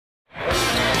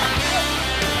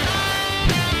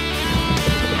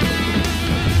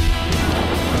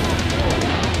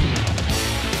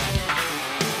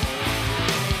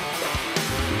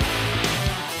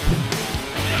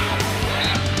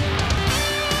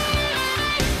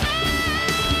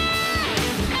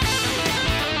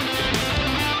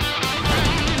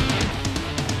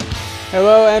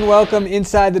Hello and welcome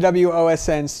inside the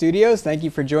WOSN studios. Thank you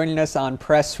for joining us on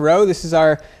Press Row. This is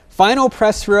our final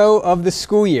Press Row of the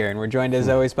school year, and we're joined as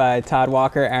always by Todd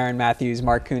Walker, Aaron Matthews,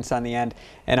 Mark Kunz on the end,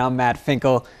 and I'm Matt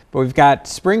Finkel. But we've got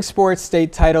spring sports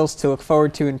state titles to look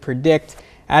forward to and predict.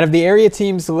 Out of the area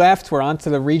teams left, we're on to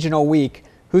the regional week.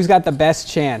 Who's got the best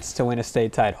chance to win a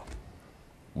state title?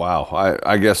 Wow,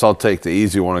 I guess I'll take the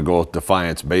easy one and go with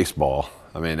Defiance baseball.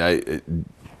 I mean,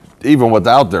 even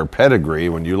without their pedigree,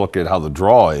 when you look at how the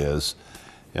draw is,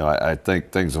 I think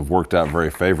things have worked out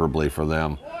very favorably for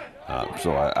them.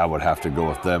 So I would have to go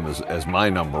with them as my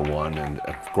number one. And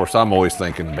of course, I'm always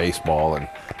thinking baseball, and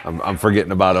I'm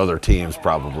forgetting about other teams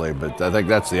probably, but I think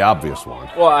that's the obvious one.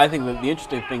 Well, I think that the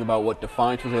interesting thing about what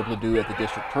Defiance was able to do at the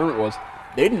district tournament was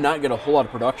they did not get a whole lot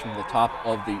of production at the top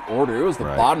of the order. It was the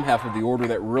bottom half of the order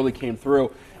that really came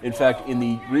through. In fact, in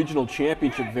the regional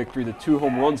championship victory, the 2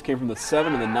 home runs came from the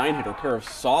 7 and the 9 hitter, a pair of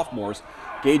sophomores,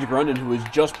 Gage Grundon, who was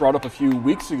just brought up a few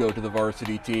weeks ago to the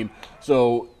varsity team.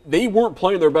 So they weren't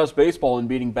playing their best baseball in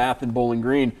beating Bath and Bowling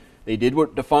Green. They did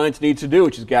what Defiance needs to do,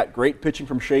 which is got great pitching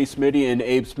from Shea Smitty and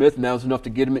Abe Smith, and that was enough to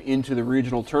get them into the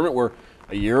regional tournament where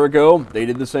a year ago they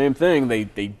did the same thing. They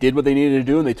did what they needed to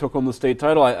do, and they took home the state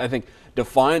title. I think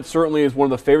Defiance certainly is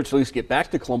one of the favorites to at least get back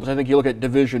to Columbus. I think you look at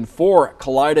Division IV,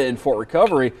 Kalida and Fort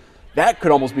Recovery, that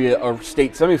could almost be a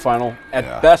state semifinal.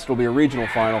 At best, it'll be a regional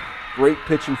final. Great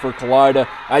pitching for Kalida.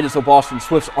 I just hope Austin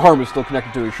Swift's arm is still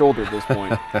connected to his shoulder at this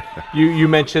point. You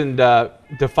mentioned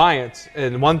Defiance,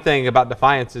 and one thing about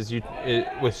Defiance is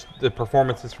with the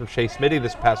performances from Shea Smitty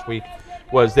this past week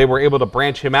was they were able to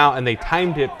branch him out, and they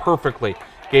timed it perfectly.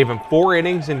 Gave him 4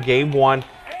 innings in game 1.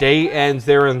 Day ends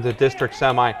there in the district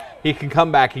semi. He can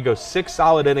come back. He goes 6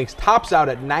 solid innings, tops out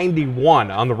at 91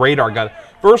 on the radar gun.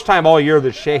 First time all year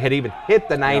that Shea had even hit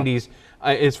the 90s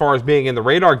as far as being in the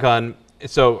radar gun.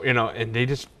 So, and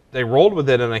they rolled with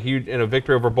it in a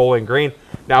victory over Bowling Green.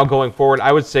 Now going forward,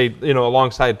 I would say,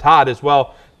 alongside Todd as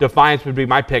well, Defiance would be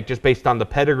my pick just based on the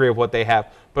pedigree of what they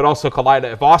have. But also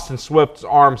Kalida, if Austin Swift's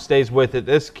arm stays with it,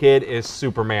 this kid is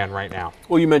Superman right now.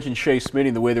 Well, you mentioned Shea Smitty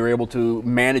and the way they were able to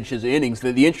manage his innings.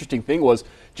 The interesting thing was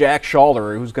Jack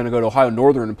Schaller, who's going to go to Ohio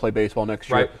Northern and play baseball next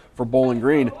year for Bowling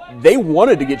Green. They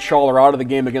wanted to get Schaller out of the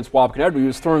game against Wapakoneta, but he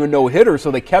was throwing a no-hitter,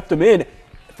 so they kept him in.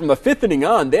 From the 5th inning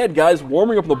on, they had guys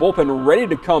warming up in the bullpen ready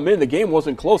to come in. The game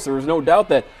wasn't close. There was no doubt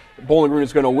that Bowling Green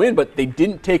was going to win, but they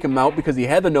didn't take him out because he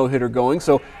had the no-hitter going.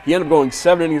 So he ended up going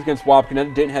 7 innings against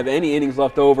Wapakoneta, didn't have any innings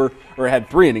left over, or had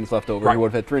 3 innings left over. He would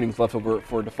have had 3 innings left over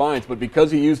for Defiance. But because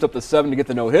he used up the 7 to get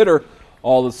the no-hitter,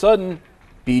 all of a sudden,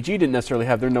 BG didn't necessarily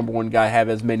have their number 1 guy have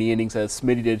as many innings as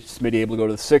Smitty did. Smitty able to go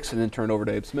to the 6th and then turn over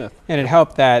to Abe Smith. And it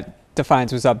helped that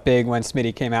Defiance was up big when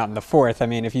Smitty came out in the 4th. I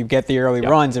mean, if you get the early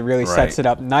runs, it really sets it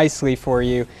up nicely for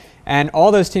you. And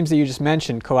all those teams that you just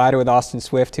mentioned, Kalida with Austin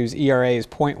Swift, whose ERA is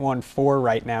 .14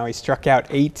 right now. He struck out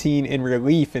 18 in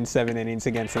relief in 7 innings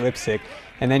against Leipzig.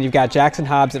 And then you've got Jackson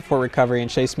Hobbs at Fort Recovery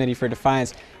and Shea Smitty for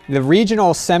Defiance. The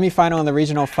regional semifinal and the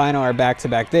regional final are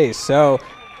back-to-back days. So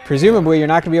presumably you're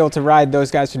not going to be able to ride those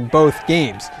guys in both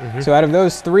games. So out of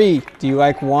those 3, do you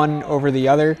like one over the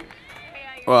other?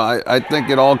 Well, I think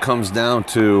it all comes down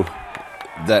to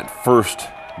that first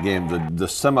game. The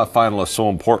semifinal is so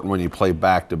important when you play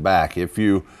back-to-back. If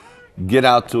you get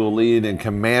out to a lead and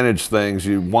can manage things,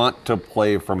 you want to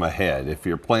play from ahead. If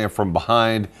you're playing from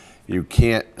behind, you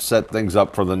can't set things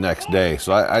up for the next day.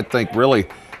 So I think really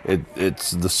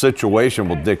it's the situation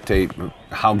will dictate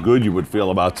how good you would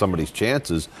feel about somebody's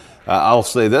chances. I'll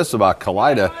say this about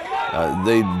Kalida.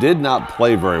 They did not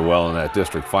play very well in that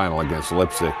district final against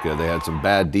Leipzig. They had some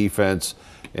bad defense,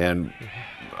 and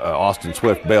Austin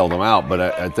Swift bailed them out, but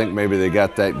I think maybe they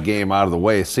got that game out of the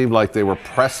way. It seemed like they were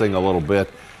pressing a little bit,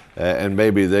 and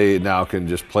maybe they now can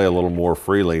just play a little more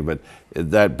freely. But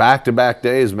that back-to-back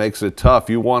days makes it tough.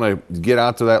 You want to get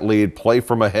out to that lead, play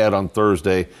from ahead on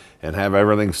Thursday, and have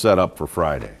everything set up for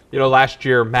Friday. Last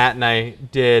year, Matt and I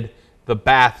did the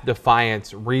Bath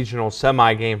Defiance regional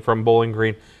semi game from Bowling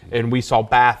Green, and we saw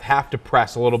Bath have to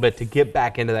press a little bit to get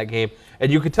back into that game.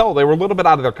 And you could tell they were a little bit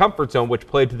out of their comfort zone, which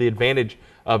played to the advantage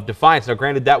of Defiance. Now,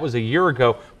 granted, that was a year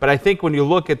ago, but I think when you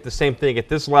look at the same thing at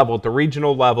this level, at the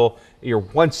regional level, you're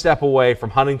 1 step away from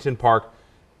Huntington Park.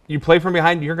 You play from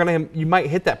behind, you might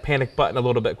hit that panic button a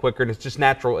little bit quicker, and it's just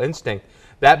natural instinct.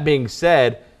 That being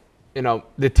said,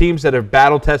 the teams that have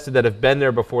battle tested, that have been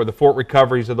there before, the Fort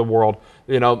Recoveries of the world,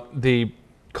 the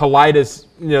Kalidas,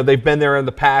 they've been there in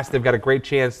the past. They've got a great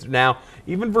chance now.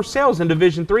 Even Versailles in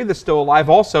Division III that's still alive,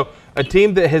 also a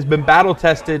team that has been battle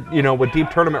tested, with deep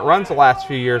tournament runs the last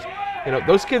few years.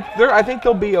 those kids, I think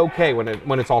they'll be okay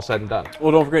when it's all said and done.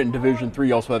 Well, don't forget in Division III,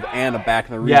 you also have Anna back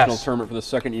in the regional tournament for the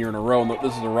second year in a row. And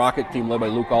this is a Rocket team led by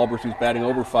Luke Albers, who's batting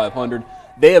over 500.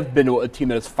 They have been a team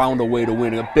that has found a way to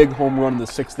win. A big home run in the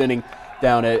 6th inning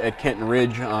down at Kenton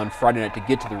Ridge on Friday night to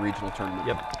get to the regional tournament.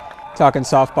 Yep. Talking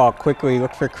softball quickly,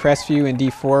 look for Crestview in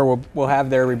D4. We'll have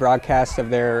their rebroadcast of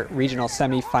their regional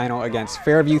semifinal against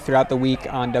Fairview throughout the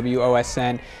week on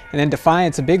WOSN. And then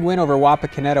Defiance, a big win over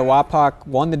Wapakoneta. Wapak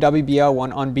won the WBL,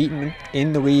 won unbeaten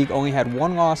in the league, only had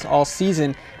one loss all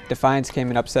season. Defiance came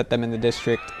and upset them in the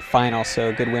district final, so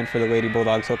a good win for the Lady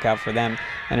Bulldogs. Look out for them.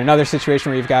 And another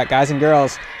situation where you've got guys and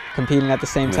girls competing at the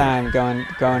same time,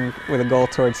 going with a goal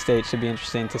towards state. Should be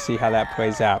interesting to see how that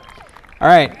plays out. All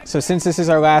right, so since this is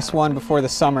our last one before the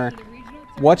summer,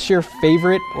 what's your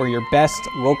favorite or your best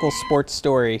local sports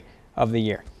story of the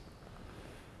year?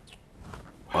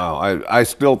 Well, I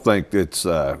still think it's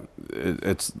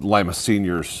Lima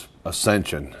Senior's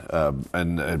ascension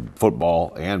and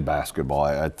football and basketball.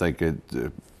 I think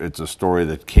it's a story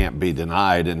that can't be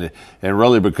denied, and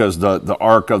really because the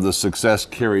arc of the success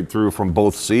carried through from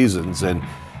both seasons. And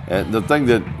the thing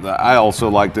that I also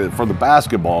liked for the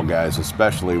basketball guys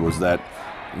especially was that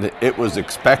it was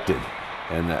expected.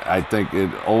 And I think it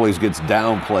always gets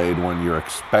downplayed when you're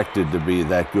expected to be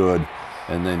that good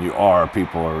and then you are.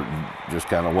 People are just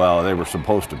kind of, well, they were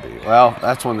supposed to be. Well,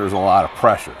 that's when there's a lot of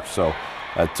pressure. So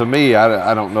to me,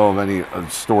 I don't know of any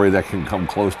story that can come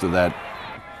close to that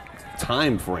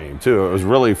time frame, too. It was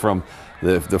really from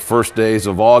the first days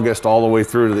of August all the way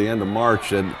through to the end of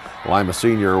March, and Lima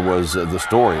Senior was the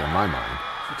story in my mind.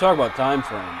 You talk about time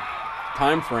frame.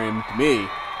 Time frame, to me,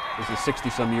 is the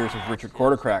 60-some years of Richard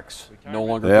Quartercracks, no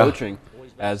longer coaching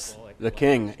as the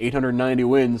king. 890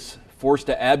 wins, forced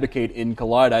to abdicate in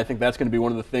Kalida. I think that's going to be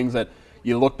one of the things that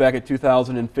you look back at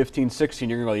 2015-16,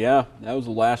 you're going to go, yeah, that was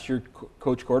the last year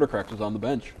Coach Quartercracks was on the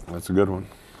bench. That's a good one.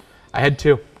 I had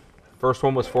two. First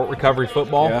one was Fort Recovery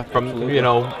football, absolutely.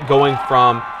 Going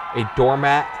from a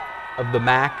doormat of the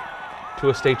MAC to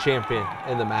a state champion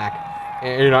in the MAC,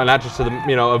 and not just to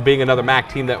the of being another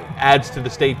MAC team that adds to the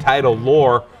state title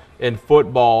lore in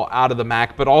football out of the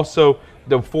MAC, but also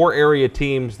the 4 area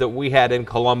teams that we had in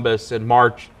Columbus in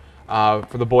March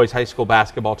for the boys high school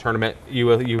basketball tournament.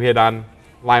 You hit on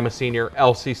Lima Senior,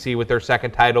 LCC with their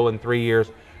second title in 3 years,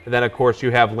 and then of course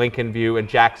you have Lincoln View and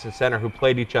Jackson Center who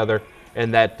played each other in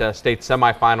that state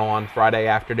semifinal on Friday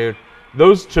afternoon.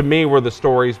 Those to me were the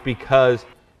stories because,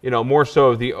 more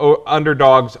so of the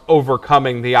underdogs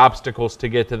overcoming the obstacles to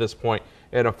get to this point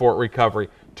in a Fort Recovery.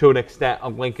 To an extent, a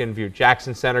Lincoln View.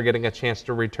 Jackson Center getting a chance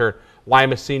to return.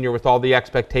 Lima Senior with all the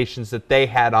expectations that they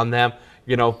had on them,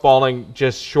 falling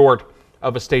just short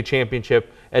of a state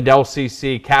championship. And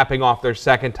LCC capping off their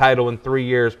second title in 3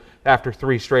 years after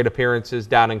 3 straight appearances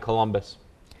down in Columbus.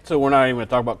 So we're not even going to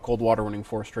talk about Coldwater winning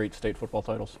 4 straight state football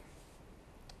titles.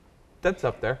 That's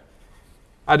up there.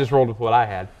 I just rolled with what I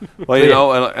had.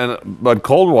 Well, but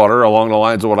Coldwater, along the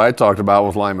lines of what I talked about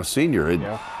with Lima Senior,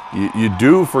 you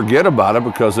do forget about it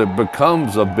because it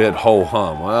becomes a bit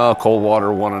ho-hum. Well,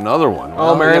 Coldwater won another one.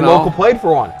 Well, Marion Local played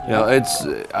for one. It's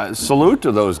salute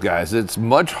to those guys. It's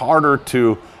much harder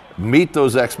to meet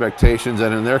those expectations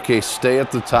and in their case stay at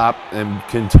the top and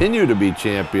continue to be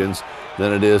champions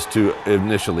than it is to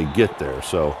initially get there.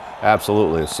 So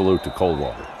absolutely a salute to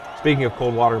Coldwater. Speaking of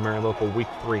Coldwater, Marion Local, week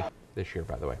 3 this year,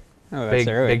 by the way. Oh, that's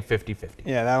early. Big 50-50.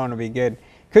 Yeah, that one will be good.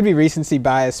 Could be recency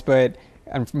bias, but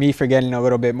me forgetting a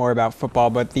little bit more about football,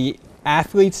 but the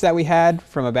athletes that we had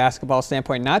from a basketball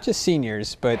standpoint, not just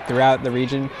seniors, but throughout the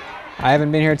region. I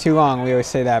haven't been here too long. We always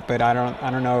say that, but I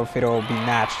don't know if it'll be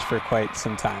matched for quite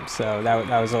some time. So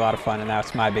that was a lot of fun, and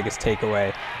that's my biggest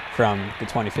takeaway from the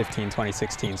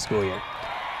 2015-2016 school year.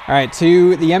 All right,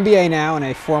 to the NBA now, and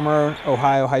a former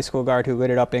Ohio high school guard who lit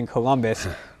it up in Columbus.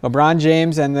 LeBron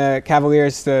James and the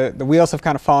Cavaliers, the wheels have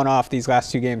kind of fallen off these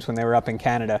last 2 games when they were up in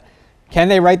Canada. Can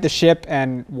they right the ship,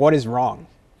 and what is wrong?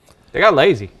 They got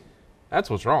lazy. That's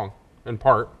what's wrong, in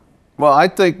part. Well, I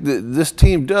think this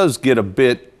team does get a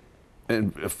bit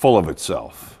full of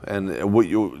itself. And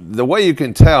the way you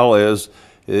can tell is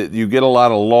you get a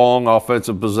lot of long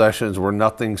offensive possessions where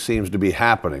nothing seems to be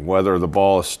happening, whether the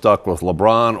ball is stuck with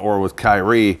LeBron or with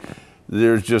Kyrie.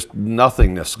 There's just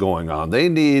nothingness going on. They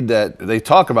need that. They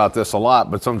talk about this a lot,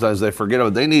 but sometimes they forget about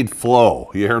it. They need flow.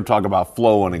 You hear them talk about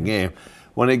flow in a game.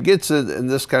 When it gets in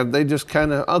this kind of, they just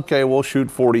kind of, okay, we'll shoot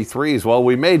 43s. Well,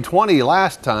 we made 20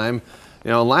 last time,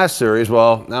 last series.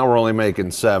 Well, now we're only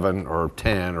making 7 or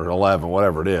 10 or 11,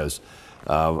 whatever it is.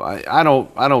 I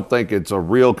don't think it's a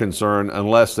real concern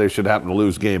unless they should happen to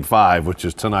lose Game 5, which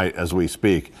is tonight as we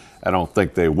speak. I don't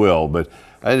think they will, but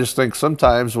I just think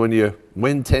sometimes when you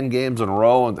win 10 games in a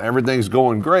row and everything's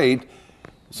going great,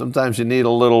 sometimes you need a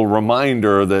little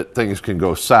reminder that things can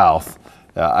go south.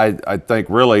 I think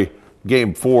really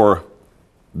Game 4,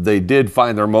 they did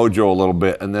find their mojo a little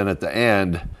bit, and then at the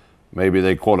end, maybe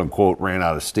they quote-unquote ran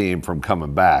out of steam from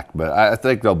coming back. But I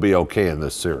think they'll be okay in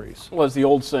this series. Well, as the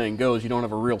old saying goes, you don't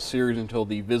have a real series until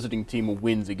the visiting team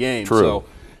wins a game. True. So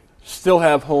still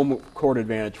have home court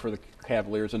advantage for the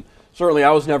Cavaliers. And certainly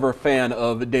I was never a fan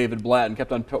of David Blatt and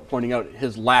kept on pointing out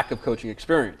his lack of coaching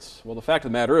experience. Well, the fact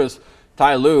of the matter is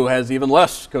Ty Lue has even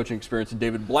less coaching experience than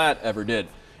David Blatt ever did.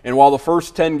 And while the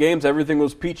first 10 games, everything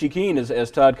was peachy keen,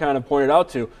 as Todd kind of pointed out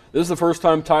to, this is the first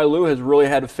time Ty Lue has really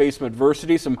had to face some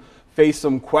adversity, face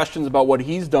some questions about what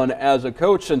he's done as a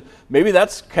coach, and maybe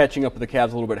that's catching up with the Cavs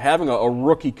a little bit, having a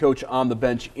rookie coach on the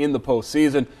bench in the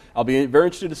postseason. I'll be very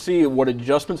interested to see what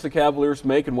adjustments the Cavaliers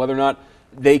make and whether or not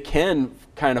they can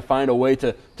kind of find a way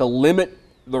to limit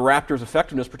the Raptors'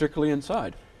 effectiveness, particularly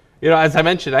inside. You know, as I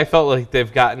mentioned, I felt like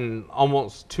they've gotten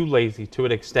almost too lazy to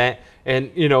an extent.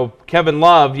 And, you know, Kevin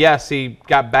Love, yes, he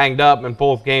got banged up in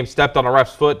both games, stepped on a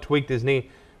ref's foot, tweaked his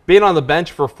knee. Being on the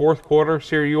bench for fourth quarters,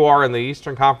 here you are in the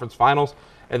Eastern Conference Finals.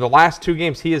 In the last 2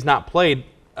 games, he has not played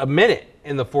a minute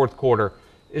in the fourth quarter.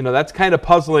 You know, that's kind of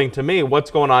puzzling to me.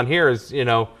 What's going on here is, you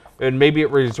know, and maybe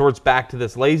it resorts back to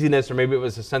this laziness, or maybe it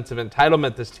was a sense of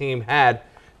entitlement this team had,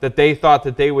 that they thought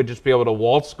that they would just be able to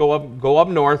waltz, go up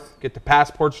north, get the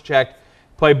passports checked,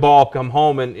 play ball, come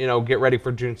home, and, you know, get ready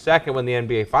for June 2nd when the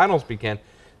NBA Finals begin.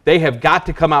 They have got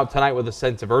to come out tonight with a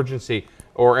sense of urgency,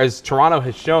 or as Toronto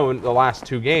has shown the last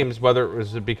 2 games, whether it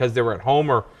was because they were at home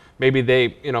or maybe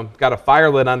they, you know, got a fire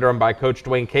lit under them by Coach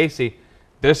Dwayne Casey.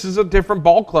 This is a different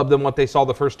ball club than what they saw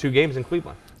the first 2 games in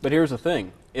Cleveland. But here's the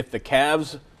thing. If the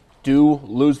Cavs do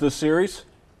lose this series,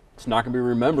 it's not going to be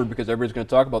remembered because everybody's going to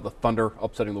talk about the Thunder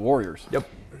upsetting the Warriors. Yep.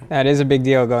 That is a big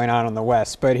deal going on the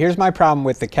West. But here's my problem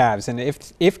with the Cavs. And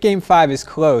if Game 5 is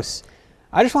close,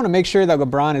 I just want to make sure that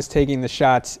LeBron is taking the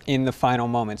shots in the final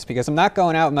moments, because I'm not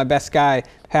going out with my best guy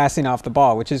passing off the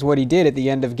ball, which is what he did at the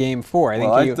end of Game 4.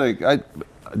 I think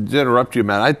to interrupt you,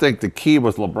 man, I think the key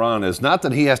with LeBron is not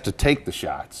that he has to take the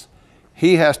shots.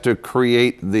 He has to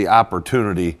create the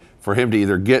opportunity for him to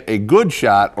either get a good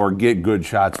shot or get good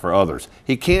shots for others.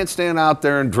 He can't stand out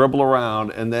there and dribble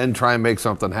around and then try and make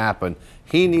something happen.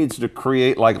 He needs to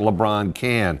create like LeBron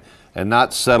can and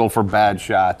not settle for bad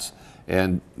shots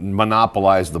and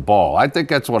monopolize the ball. I think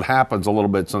that's what happens a little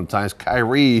bit sometimes.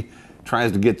 Kyrie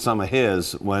tries to get some of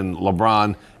his when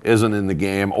LeBron isn't in the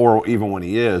game, or even when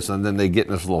he is, and then they get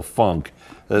in this little funk.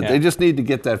 They just need to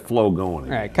get that flow going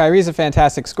again. Right. Kyrie's a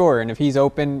fantastic scorer, and if he's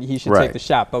open, he should take the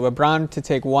shot. But LeBron to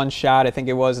take 1 shot, I think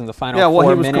it was in the final 4 minutes. Yeah,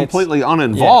 well, he was completely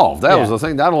uninvolved. That was the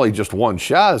thing. Not only just 1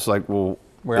 shot, it's like, well,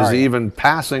 is he even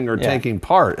passing or taking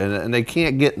part? And they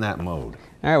can't get in that mode.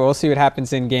 All right, well, we'll see what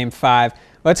happens in Game 5.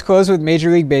 Let's close with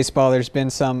Major League Baseball. There's been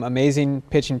some amazing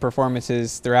pitching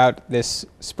performances throughout this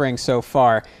spring so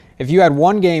far. If you had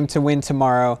 1 game to win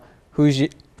tomorrow, who's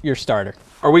your starter?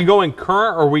 Are we going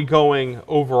current, or are we going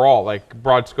overall, like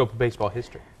broad scope of baseball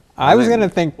history? I was going to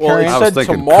think current. Well, it said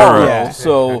tomorrow,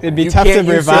 so it'd be tough to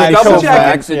revise. Double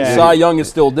checks, and Cy Young is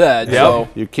still dead. Yep. So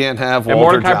you can't have and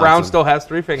Walter Mordecai Johnson. Brown still has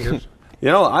 3 fingers. You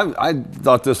know, I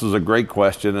thought this was a great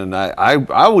question, and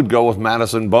I would go with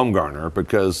Madison Bumgarner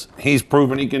because he's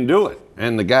proven he can do it.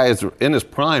 And the guy is in his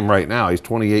prime right now. He's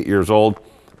 28 years old.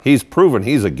 He's proven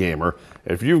he's a gamer.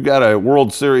 If you've got a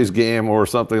World Series game or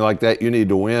something like that you need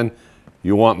to win,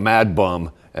 you want Mad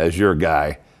Bum as your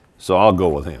guy. So I'll go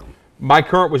with him. My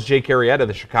current was Jake Arrieta,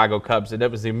 the Chicago Cubs, and that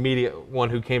was the immediate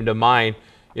one who came to mind.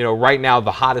 You know, right now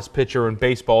the hottest pitcher in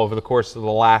baseball over the course of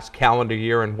the last calendar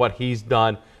year, and what he's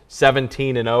done,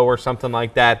 17-0 or something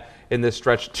like that in this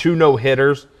stretch. 2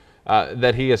 no-hitters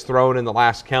that he has thrown in the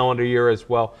last calendar year as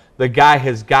well. The guy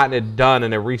has gotten it done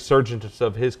in a resurgence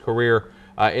of his career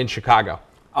in Chicago.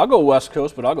 I'll go West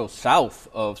Coast, but I'll go south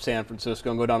of San Francisco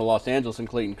and go down to Los Angeles and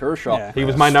Clayton Kershaw. Yeah. He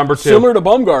was my number 2. Similar to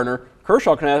Bumgarner,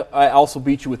 Kershaw can also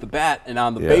beat you with the bat and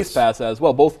on the base pass as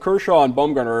well. Both Kershaw and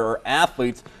Bumgarner are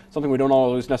athletes, something we don't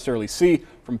always necessarily see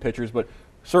from pitchers, but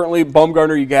certainly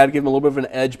Bumgarner, you got to give him a little bit of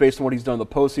an edge based on what he's done in the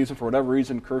postseason. For whatever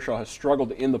reason, Kershaw has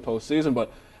struggled in the postseason,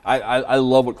 but I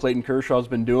love what Clayton Kershaw's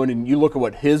been doing, and you look at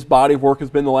what his body of work has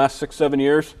been the last 6-7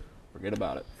 years, forget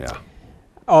about it. Yeah.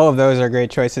 All of those are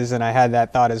great choices, and I had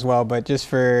that thought as well. But just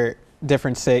for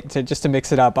different sake, just to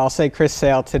mix it up, I'll say Chris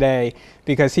Sale today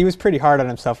because he was pretty hard on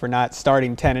himself for not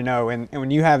starting 10-0. And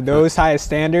when you have those highest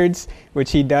standards,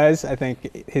 which he does, I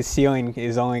think his ceiling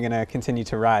is only going to continue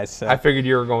to rise. So. I figured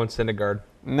you were going Syndergaard.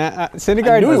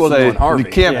 Syndergaard. I knew he wasn't going Harvey. You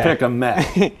can't pick a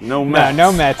Met. No Mets.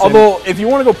 No Mets. Although, if you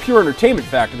want to go pure entertainment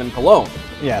factor, then Cologne.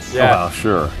 Yes. Yeah. Oh,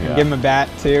 sure. Yeah. Give him a bat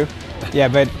too. Yeah,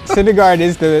 but Syndergaard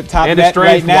is the top And Met right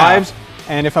estranged now. wives.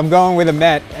 And if I'm going with a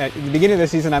Met, at the beginning of the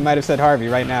season I might have said Harvey.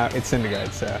 Right now it's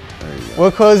Syndergaard. So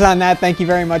we'll close on that. Thank you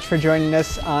very much for joining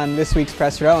us on this week's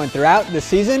Press Row. And throughout the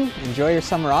season, enjoy your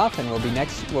summer off, and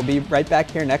we'll be right back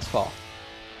here next fall.